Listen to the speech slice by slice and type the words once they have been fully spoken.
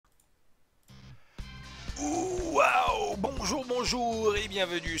Bonjour, bonjour et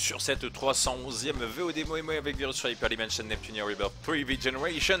bienvenue sur cette 311e VOD Moe avec Viril sur Hyperdimension Neptunia birth3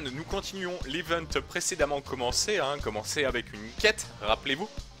 Generation. Nous continuons l'event précédemment commencé, commencé avec une quête, rappelez-vous.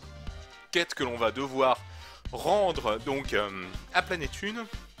 Quête que l'on va devoir rendre donc à Planète 1.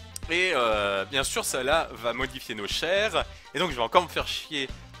 Et bien sûr cela va modifier nos chairs. Et donc je vais encore me faire chier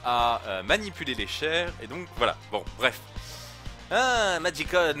à manipuler les chairs. Et donc voilà, bon bref. Ah,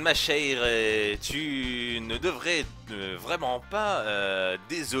 Magicon, ma chère, tu ne devrais vraiment pas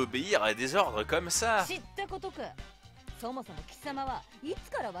désobéir à des ordres comme ça.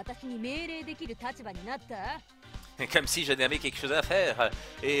 Comme si je n'avais quelque chose à faire.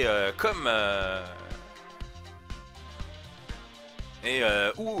 Et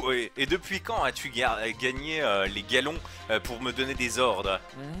et depuis quand as-tu gagné les galons pour me donner des ordres?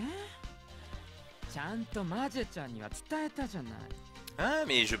 Ah,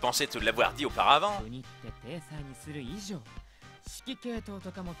 mais je pensais te l'avoir dit auparavant.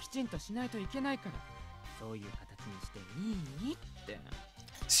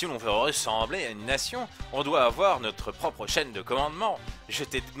 Si l'on veut ressembler à une nation, on doit avoir notre propre chaîne de commandement. Je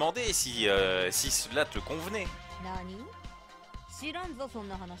t'ai demandé si cela te convenait.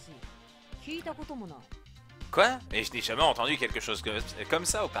 Quoi? Mais je n'ai jamais entendu quelque chose comme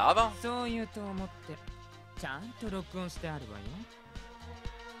ça auparavant.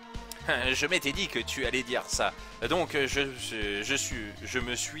 Je m'étais dit que tu allais dire ça. Donc je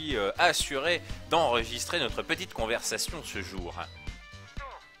me suis assuré d'enregistrer notre petite conversation ce jour.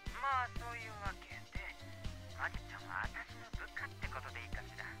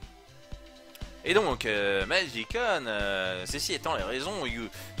 Et donc, Magicon, ceci étant les raisons,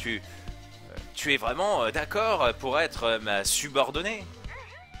 tu es vraiment d'accord pour être ma subordonnée?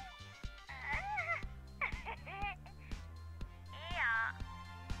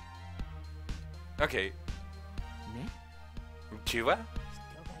 Ok. Tu vois?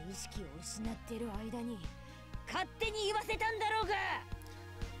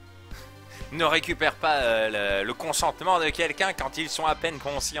 Ne récupère pas le consentement de quelqu'un quand ils sont à peine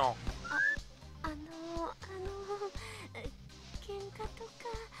conscients.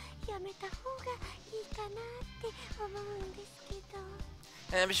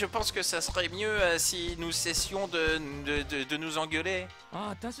 Mais je pense que ça serait mieux si nous cessions de nous engueuler. Je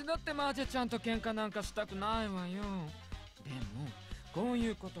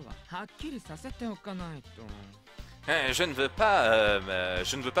ne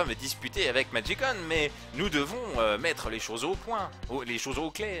veux pas me disputer avec Magicon, mais nous devons mettre les choses au point, les choses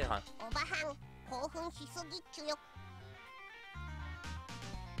au clair.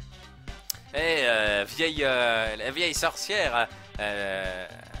 La vieille sorcière,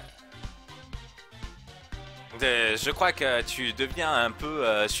 je crois que tu deviens un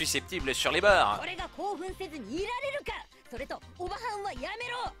peu susceptible sur les bords.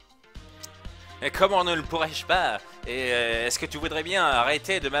 Et comment ne le pourrais-je pas? Et est-ce que tu voudrais bien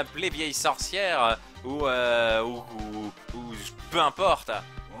arrêter de m'appeler vieille sorcière ou peu importe?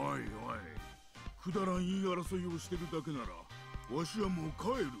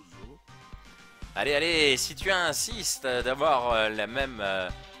 Allez, allez, si tu insistes d'avoir le même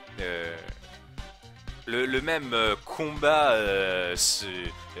combat,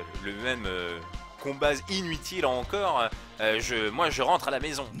 le même combat inutile encore, moi je rentre à la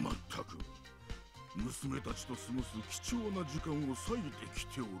maison.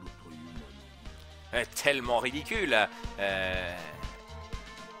 Tellement ridicule.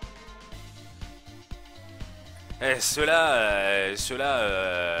 Cela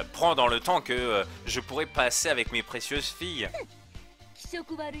prend dans le temps que je pourrais passer avec mes précieuses filles.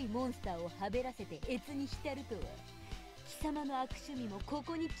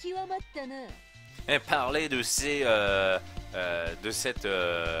 Et parler de cette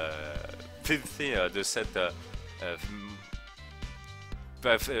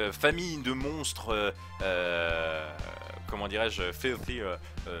famille de monstres, comment dirais-je, filthy,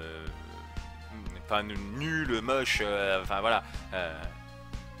 enfin nul, moche, enfin voilà,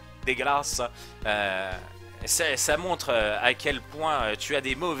 dégueulasse. Ça montre à quel point tu as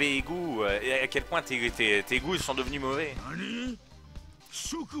des mauvais goûts et à quel point tes goûts sont devenus mauvais.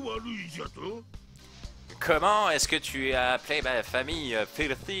 Comment est-ce que tu as appelé ma famille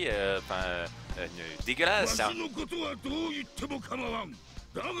filthy, dégueulasse?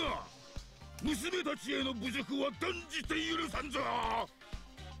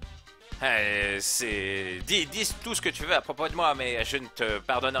 Dis tout ce que tu veux à propos de moi, mais je ne te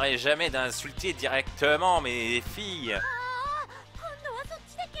pardonnerai jamais d'insulter directement mes filles.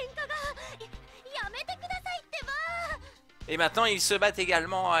 Et maintenant ils se battent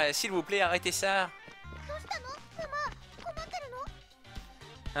également, s'il vous plaît arrêtez ça.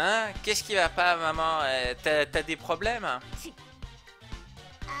 Hein? Qu'est-ce qui va pas, maman? T'as des problèmes?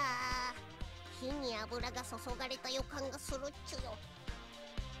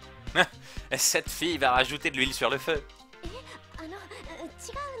 Cette fille va rajouter de l'huile sur le feu.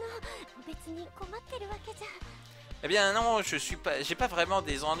 Eh bien non, j'ai pas vraiment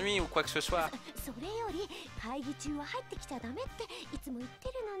des ennuis ou quoi que ce soit.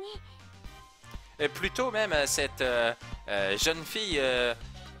 Et plutôt même cette jeune fille...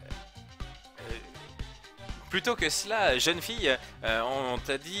 plutôt que cela, jeune fille, on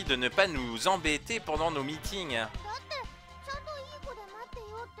t'a dit de ne pas nous embêter pendant nos meetings.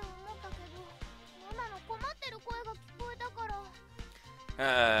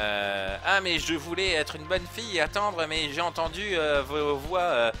 Ah mais je voulais être une bonne fille, attendre, mais j'ai entendu vos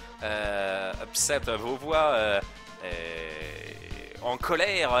voix, vos voix en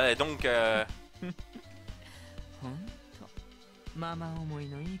colère, donc...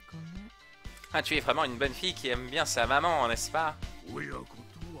 Ah, tu es vraiment une bonne fille qui aime bien sa maman, n'est-ce pas?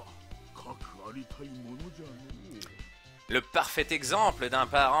 Le parfait exemple d'un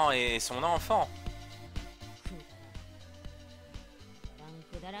parent et son enfant.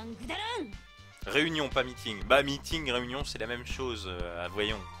 Réunion, pas meeting. Bah, meeting, réunion, c'est la même chose,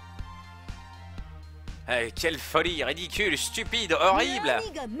 voyons. Quelle folie, ridicule, stupide, horrible!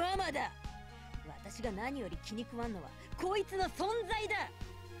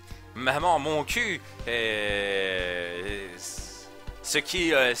 Maman, mon cul! Ce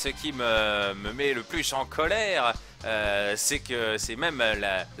qui me met le plus en colère, c'est que c'est même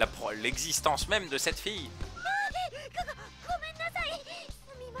l'existence même de cette fille.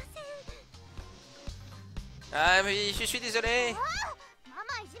 Ah oui, je suis désolé.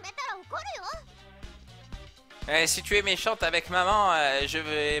 Si tu es méchante avec maman, je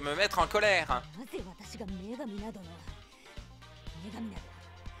vais me mettre en colère.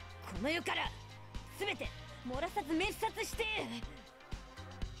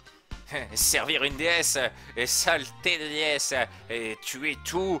 Servir une déesse, saleté de déesse, et tuer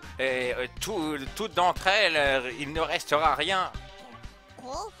toutes d'entre elles, il ne restera rien.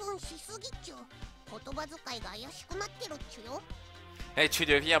 Et tu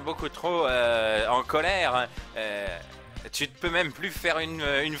deviens beaucoup trop en colère. Tu ne peux même plus faire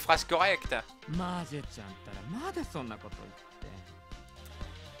une phrase correcte.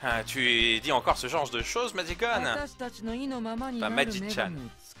 Ah, tu dis encore ce genre de choses, Magicon? Pas Magi-chan.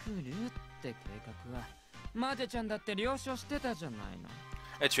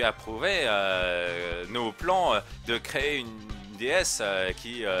 Et tu as approuvé nos plans de créer une déesse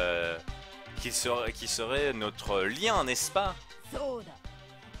qui serait notre lien, n'est-ce pas?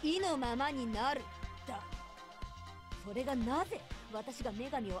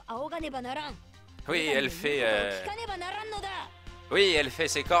 Oui, elle fait... Oui, elle fait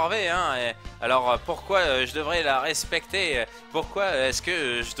ses corvées, hein. Alors pourquoi je devrais la respecter? Pourquoi est-ce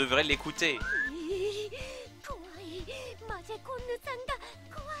que je devrais l'écouter?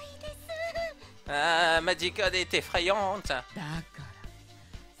 Ah, Magicon est effrayante.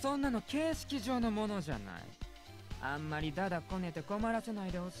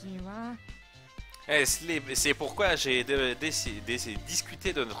 C'est pourquoi j'ai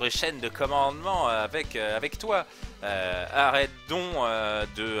discuté de notre chaîne de commandement avec toi. Arrête donc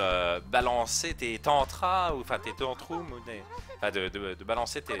de balancer tes tantras, ou enfin tes tantrums, enfin de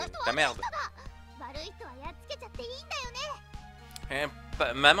balancer ta merde.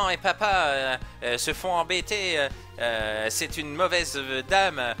 Maman et papa se font embêter. C'est une mauvaise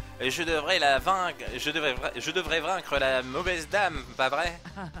dame. Je devrais la vaincre. Je devrais vaincre la mauvaise dame, pas vrai?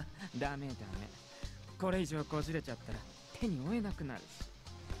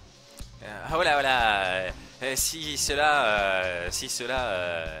 Oh là là, si cela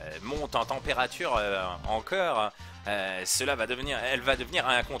monte en température encore, elle va devenir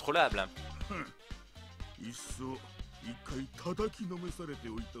incontrôlable.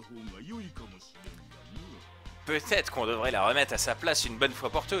 Peut-être qu'on devrait la remettre à sa place une bonne fois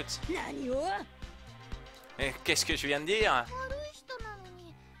pour toutes. Qu'est-ce que je viens de dire?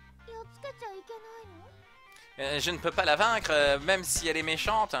 Je ne peux pas la vaincre, même si elle est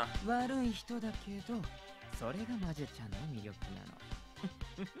méchante.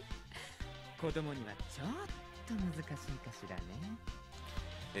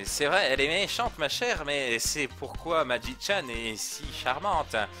 C'est vrai, elle est méchante, ma chère, mais c'est pourquoi Magi-chan est si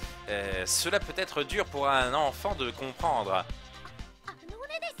charmante. Cela peut être dur pour un enfant de comprendre.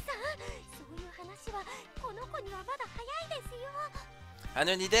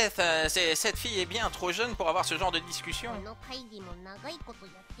 Anonideth, cette fille est bien trop jeune pour avoir ce genre de discussion.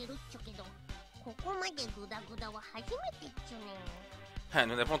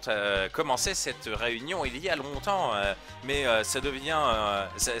 Nous avons commencé cette réunion il y a longtemps, mais ça devient,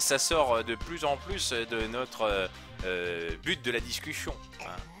 ça sort de plus en plus de notre but de la discussion.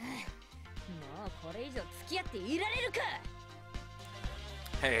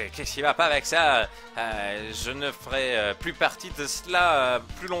 Qu'est-ce qui va pas avec ça? Je ne ferai plus partie de cela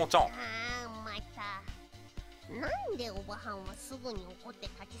plus longtemps.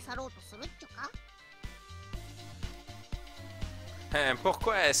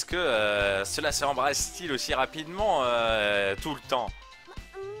 Pourquoi est-ce que cela s'embrasse-t-il aussi rapidement tout le temps?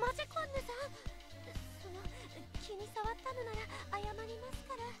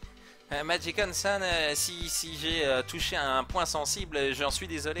 Magicon-san, si j'ai touché un point sensible, j'en suis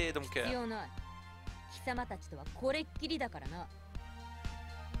désolé, donc...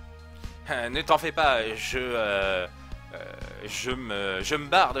 ne t'en fais pas, je me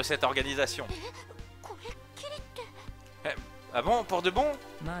barre de cette organisation. Ah bon, pour de bon?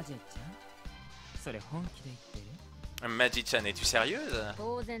 Magi-chan, es-tu sérieuse?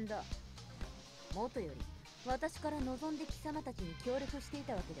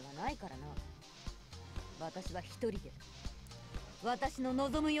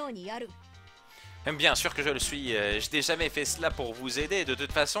 Bien sûr que je le suis, je n'ai jamais fait cela pour vous aider, de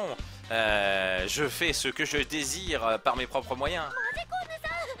toute façon, je fais ce que je désire par mes propres moyens.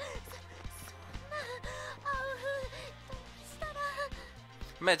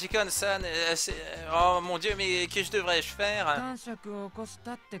 Magicon-san, oh mon dieu, mais que devrais-je faire?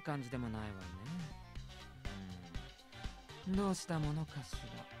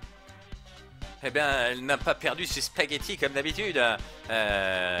 Eh bien, elle n'a pas perdu ses spaghettis comme d'habitude.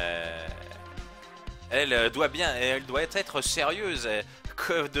 Elle doit être sérieuse.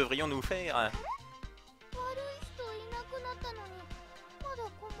 Que devrions-nous faire?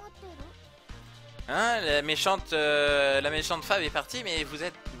 Hein, la méchante femme est partie, mais vous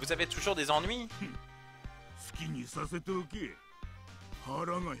avez toujours des ennuis.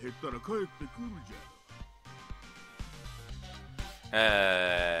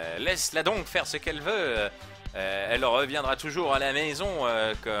 Laisse-la donc faire ce qu'elle veut. Elle reviendra toujours à la maison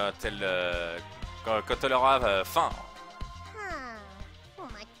quand elle aura faim.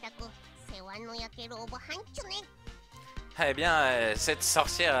 Eh bien, cette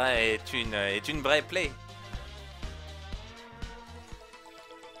sorcière est une vraie plaie.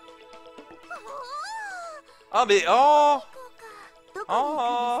 Oh mais oh!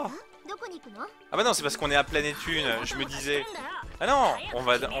 Oh! Ah bah non, c'est parce qu'on est à Planète Une, je me disais. Ah non, on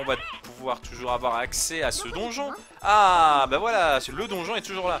va pouvoir toujours avoir accès à ce donjon. Ah bah voilà, le donjon est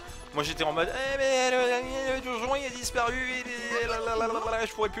toujours là. Moi j'étais en mode, eh mais le donjon il a disparu,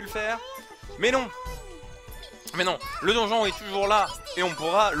 je pourrais plus le faire. Mais non, le donjon est toujours là et on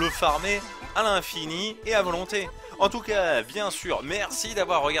pourra le farmer à l'infini et à volonté. En tout cas, bien sûr, merci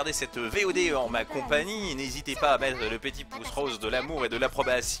d'avoir regardé cette VOD en ma compagnie. N'hésitez pas à mettre le petit pouce rose de l'amour et de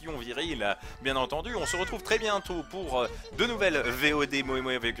l'approbation virile, bien entendu. On se retrouve très bientôt pour de nouvelles VOD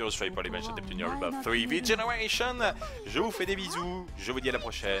Moe avec Hyperdimension Neptunia avec 3V Generation. Je vous fais des bisous, je vous dis à la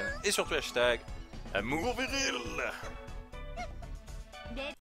prochaine et surtout hashtag amour viril.